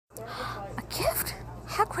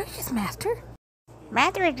How gracious, Master.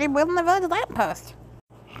 Master is rebuilding the village lamppost.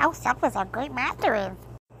 How selfless our great master is.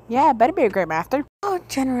 Yeah, better be a great master. Oh,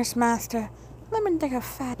 generous master. Let me take a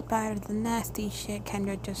fat bite of the nasty shit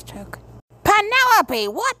Kendra just took. Penelope,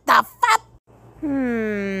 what the fuck?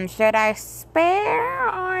 Should I spare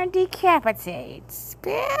or decapitate?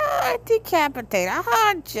 Spare or decapitate? A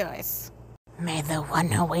hard choice. May the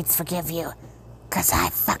one who waits forgive you, 'cause I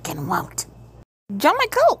fucking won't. Join my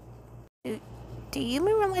cult! Do you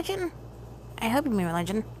mean religion? I hope you mean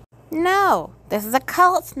religion. No, this is a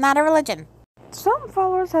cult, not a religion. Some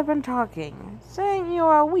followers have been talking, saying you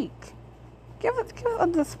are weak. Give it a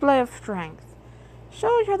display of strength.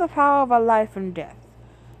 Show you the power of a life and death.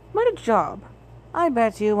 What a job. I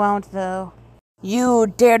bet you won't, though. You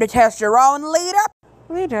dare to test your own leader?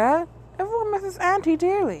 Leader, everyone misses Auntie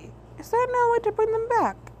dearly. Is there no way to bring them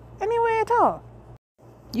back? Any way at all?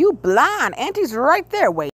 You blind! Auntie's right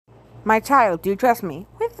there, wait. My child, do you trust me?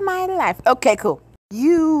 With my life. Okay, cool.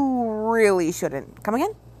 You really shouldn't. Come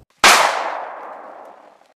again?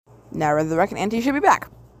 Now I reckon Auntie should be back.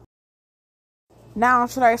 Now,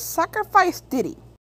 should I sacrifice Diddy?